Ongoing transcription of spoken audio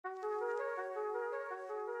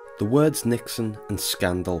The words Nixon and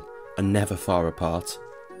scandal are never far apart.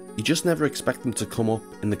 You just never expect them to come up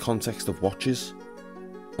in the context of watches.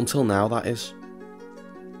 Until now, that is.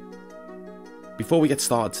 Before we get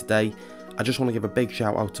started today, I just want to give a big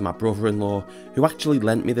shout out to my brother-in-law who actually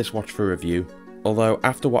lent me this watch for review. Although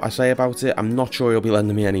after what I say about it, I'm not sure he'll be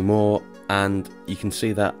lending me any more, and you can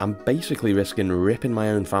see that I'm basically risking ripping my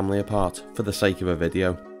own family apart for the sake of a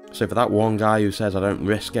video. So for that one guy who says I don't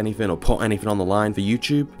risk anything or put anything on the line for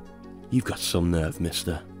YouTube, you've got some nerve,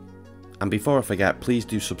 mister. And before I forget, please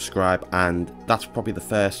do subscribe, and that's probably the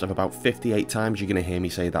first of about 58 times you're going to hear me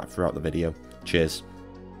say that throughout the video. Cheers.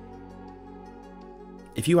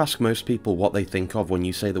 If you ask most people what they think of when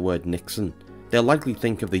you say the word Nixon, they'll likely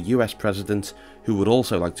think of the US president who would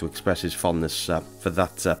also like to express his fondness for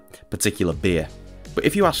that particular beer. But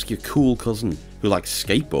if you ask your cool cousin who likes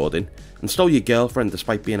skateboarding and stole your girlfriend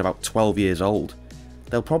despite being about 12 years old,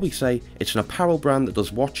 they'll probably say it's an apparel brand that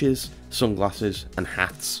does watches, sunglasses and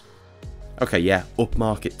hats. Okay, yeah,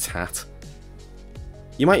 upmarket tat.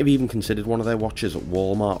 You might have even considered one of their watches at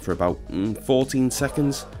Walmart for about 14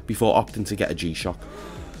 seconds before opting to get a G-Shock.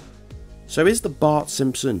 So is the Bart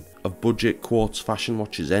Simpson of budget quartz fashion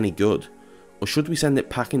watches any good, or should we send it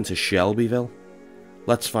packing to Shelbyville?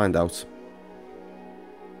 Let's find out.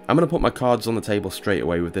 I'm going to put my cards on the table straight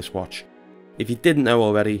away with this watch. If you didn't know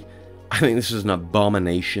already, I think this is an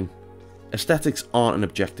abomination. Aesthetics aren't an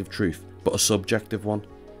objective truth, but a subjective one.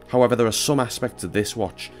 However, there are some aspects of this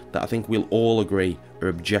watch that I think we'll all agree are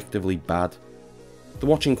objectively bad. The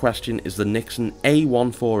watch in question is the Nixon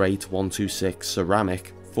A148-126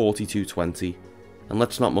 Ceramic 4220, and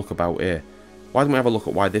let's not muck about here. Why don't we have a look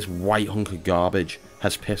at why this white hunk of garbage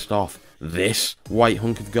has pissed off this white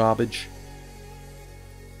hunk of garbage?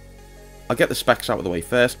 I'll get the specs out of the way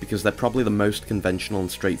first because they're probably the most conventional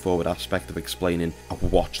and straightforward aspect of explaining a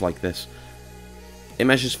watch like this. It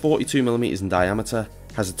measures 42mm in diameter,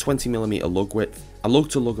 has a 20mm lug width, a lug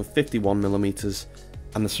to lug of 51mm,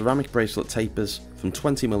 and the ceramic bracelet tapers from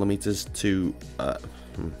 20mm to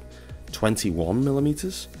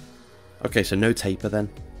 21mm? Okay, so no taper then.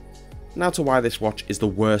 Now to why this watch is the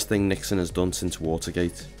worst thing Nixon has done since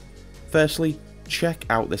Watergate. Firstly, check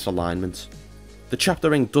out this alignment. The chapter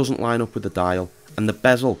ring doesn't line up with the dial, and the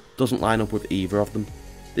bezel doesn't line up with either of them.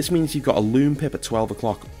 This means you've got a loom pip at 12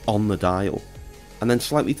 o'clock on the dial. And then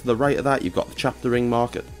slightly to the right of that, you've got the chapter ring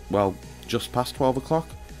mark at, well, just past 12 o'clock.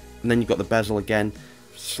 And then you've got the bezel again,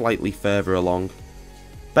 slightly further along.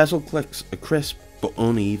 Bezel clicks are crisp, but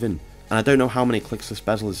uneven. And I don't know how many clicks this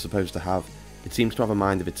bezel is supposed to have. It seems to have a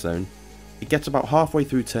mind of its own. It gets about halfway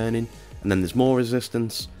through turning, and then there's more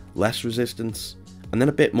resistance, less resistance, and then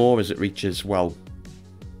a bit more as it reaches, well,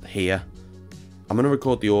 here. I'm going to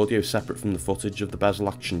record the audio separate from the footage of the bezel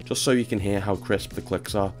action, just so you can hear how crisp the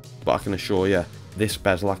clicks are, but I can assure you, this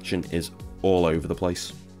bezel action is all over the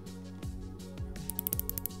place.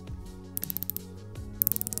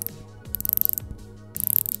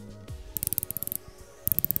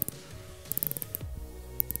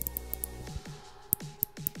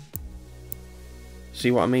 See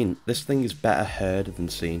what I mean? This thing is better heard than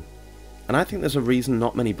seen. And I think there's a reason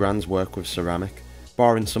not many brands work with ceramic,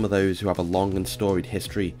 barring some of those who have a long and storied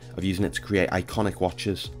history of using it to create iconic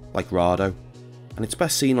watches, like Rado. And it's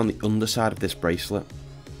best seen on the underside of this bracelet.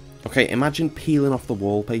 Okay, imagine peeling off the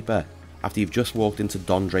wallpaper after you've just walked into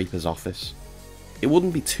Don Draper's office. It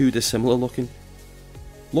wouldn't be too dissimilar looking.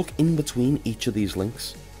 Look in between each of these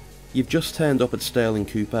links. You've just turned up at Sterling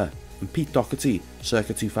Cooper, and Pete Doherty,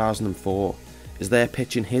 circa 2004, is there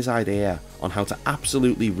pitching his idea on how to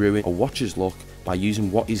absolutely ruin a watch's look by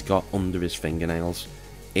using what he's got under his fingernails.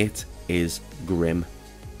 It is grim.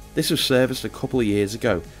 This was serviced a couple of years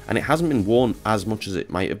ago, and it hasn't been worn as much as it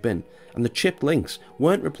might have been, and the chipped links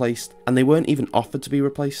weren't replaced, and they weren't even offered to be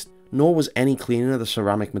replaced, nor was any cleaning of the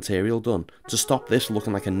ceramic material done to stop this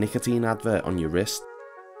looking like a nicotine advert on your wrist.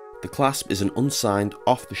 The clasp is an unsigned,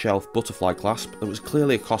 off-the-shelf butterfly clasp that was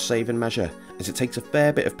clearly a cost-saving measure, as it takes a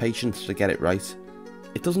fair bit of patience to get it right.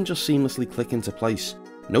 It doesn't just seamlessly click into place.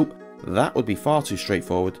 Nope, that would be far too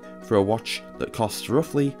straightforward for a watch that costs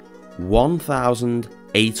roughly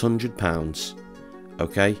 £1,800.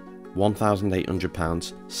 Okay,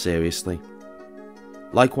 £1,800, seriously.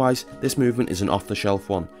 Likewise, this movement is an off-the-shelf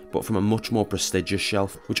one, but from a much more prestigious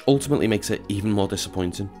shelf, which ultimately makes it even more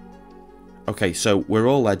disappointing. Okay, so we're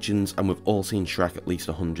all legends and we've all seen Shrek at least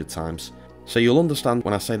 100 times. So you'll understand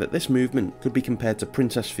when I say that this movement could be compared to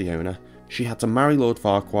Princess Fiona. She had to marry Lord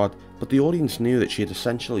Farquaad, but the audience knew that she'd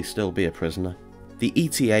essentially still be a prisoner. The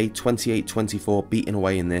ETA 2824 beating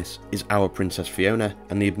away in this is our Princess Fiona,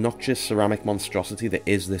 and the obnoxious ceramic monstrosity that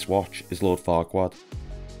is this watch is Lord Farquaad.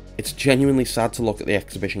 It's genuinely sad to look at the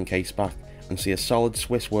exhibition case back and see a solid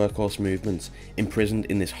Swiss workhorse movement imprisoned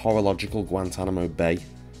in this horological Guantanamo Bay.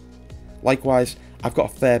 Likewise, I've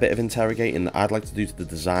got a fair bit of interrogating that I'd like to do to the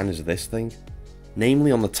designers of this thing,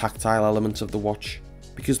 namely on the tactile elements of the watch,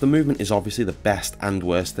 because the movement is obviously the best and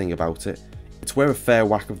worst thing about it. It's where a fair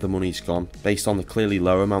whack of the money's gone, based on the clearly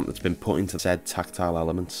low amount that's been put into said tactile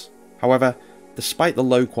elements. However, despite the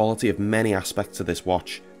low quality of many aspects of this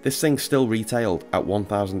watch, this thing still retailed at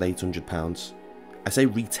 £1,800. I say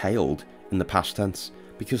retailed in the past tense,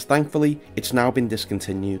 because thankfully it's now been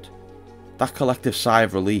discontinued. That collective sigh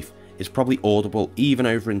of relief is probably audible even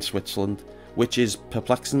over in Switzerland, which is,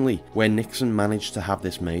 perplexingly, where Nixon managed to have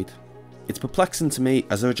this made. It's perplexing to me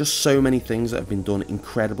as there are just so many things that have been done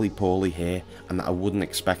incredibly poorly here and that I wouldn't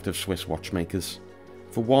expect of Swiss watchmakers.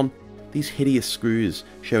 For one, these hideous screws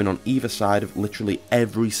shown on either side of literally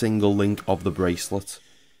every single link of the bracelet.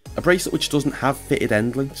 A bracelet which doesn't have fitted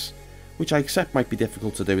end links, which I accept might be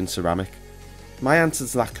difficult to do in ceramic. My answer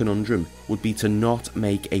to that conundrum would be to not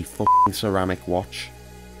make a fucking ceramic watch.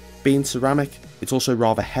 Being ceramic, it's also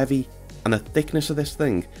rather heavy, and the thickness of this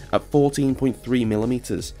thing at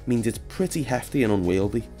 14.3mm means it's pretty hefty and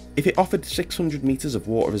unwieldy. If it offered 600 meters of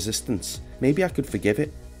water resistance, maybe I could forgive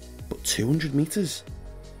it, but 200 meters?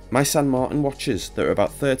 My San Martin watches that are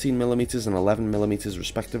about 13mm and 11mm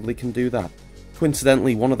respectively can do that.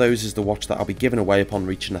 Coincidentally, one of those is the watch that I'll be giving away upon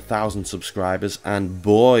reaching 1,000 subscribers, and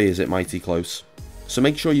boy is it mighty close. So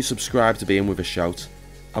make sure you subscribe to be in with a shout.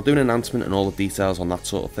 I'll do an announcement and all the details on that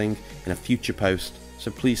sort of thing in a future post, so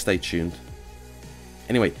please stay tuned.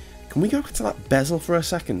 Anyway, can we go back to that bezel for a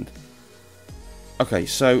second? Okay,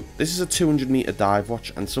 so this is a 200 meter dive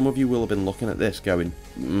watch, and some of you will have been looking at this going,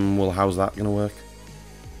 well, how's that going to work?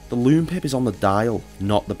 The loom pip is on the dial,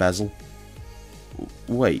 not the bezel.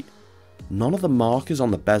 Wait, none of the markers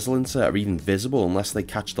on the bezel insert are even visible unless they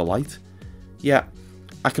catch the light? Yeah,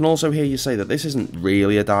 I can also hear you say that this isn't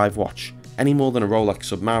really a dive watch, any more than a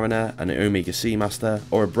Rolex Submariner, an Omega Seamaster,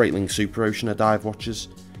 or a Breitling Super Ocean are dive watches,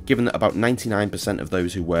 given that about 99% of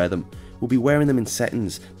those who wear them will be wearing them in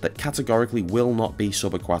settings that categorically will not be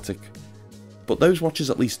subaquatic. But those watches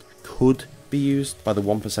at least could be used by the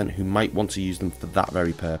 1% who might want to use them for that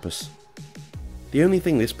very purpose. The only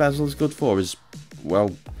thing this bezel is good for is,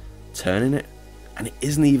 well, turning it, and it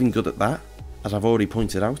isn't even good at that, as I've already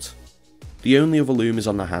pointed out. The only other loom is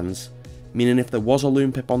on the hands, meaning if there was a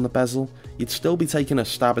loom pip on the bezel, you'd still be taking a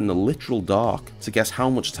stab in the literal dark to guess how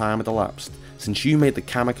much time had elapsed since you made the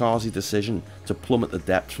kamikaze decision to plummet the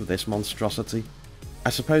depths of this monstrosity. I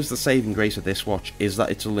suppose the saving grace of this watch is that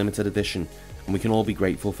it's a limited edition, and we can all be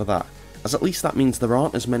grateful for that, as at least that means there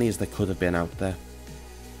aren't as many as there could have been out there.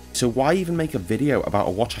 So why even make a video about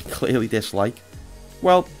a watch I clearly dislike?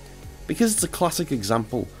 Well, because it's a classic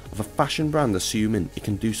example of a fashion brand assuming it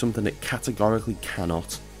can do something it categorically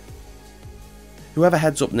cannot. Whoever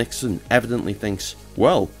heads up Nixon evidently thinks,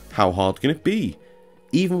 well, how hard can it be?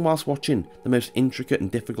 Even whilst watching the most intricate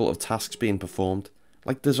and difficult of tasks being performed,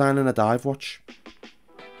 like designing a dive watch.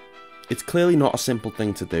 It's clearly not a simple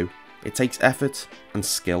thing to do. It takes effort and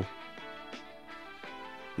skill.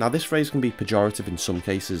 Now this phrase can be pejorative in some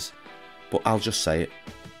cases, but I'll just say it.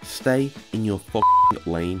 Stay in your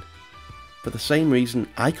fucking lane. For the same reason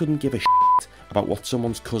I couldn't give a shit about what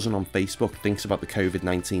someone's cousin on Facebook thinks about the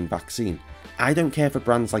COVID-19 vaccine. I don't care for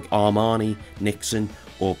brands like Armani, Nixon,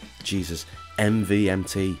 or, Jesus,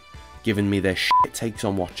 MVMT giving me their shit takes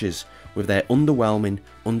on watches with their underwhelming,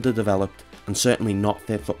 underdeveloped, and certainly not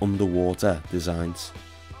fit for underwater designs.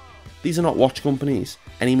 These are not watch companies,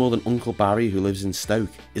 any more than Uncle Barry who lives in Stoke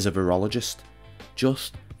is a virologist.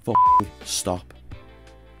 Just fucking stop.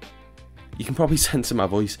 You can probably sense in my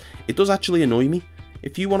voice, it does actually annoy me.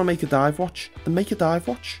 If you want to make a dive watch, then make a dive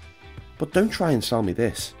watch. But don't try and sell me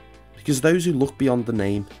this, because those who look beyond the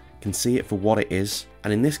name can see it for what it is,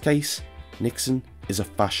 and in this case, Nixon is a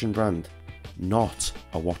fashion brand, not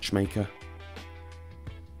a watchmaker.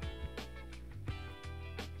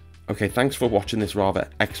 Okay, thanks for watching this rather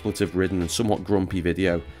expletive-ridden and somewhat grumpy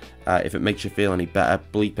video. If it makes you feel any better,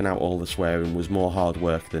 bleeping out all the swearing was more hard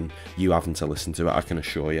work than you having to listen to it, I can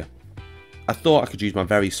assure you. I thought I could use my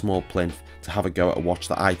very small plinth to have a go at a watch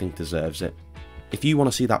that I think deserves it. If you want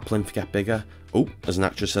to see that plinth get bigger, oh, as an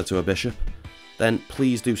actress said to a bishop, then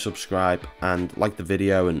please do subscribe and like the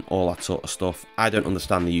video and all that sort of stuff. I don't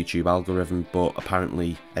understand the YouTube algorithm, but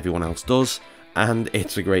apparently everyone else does, and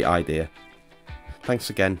it's a great idea. Thanks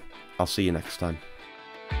again, I'll see you next time.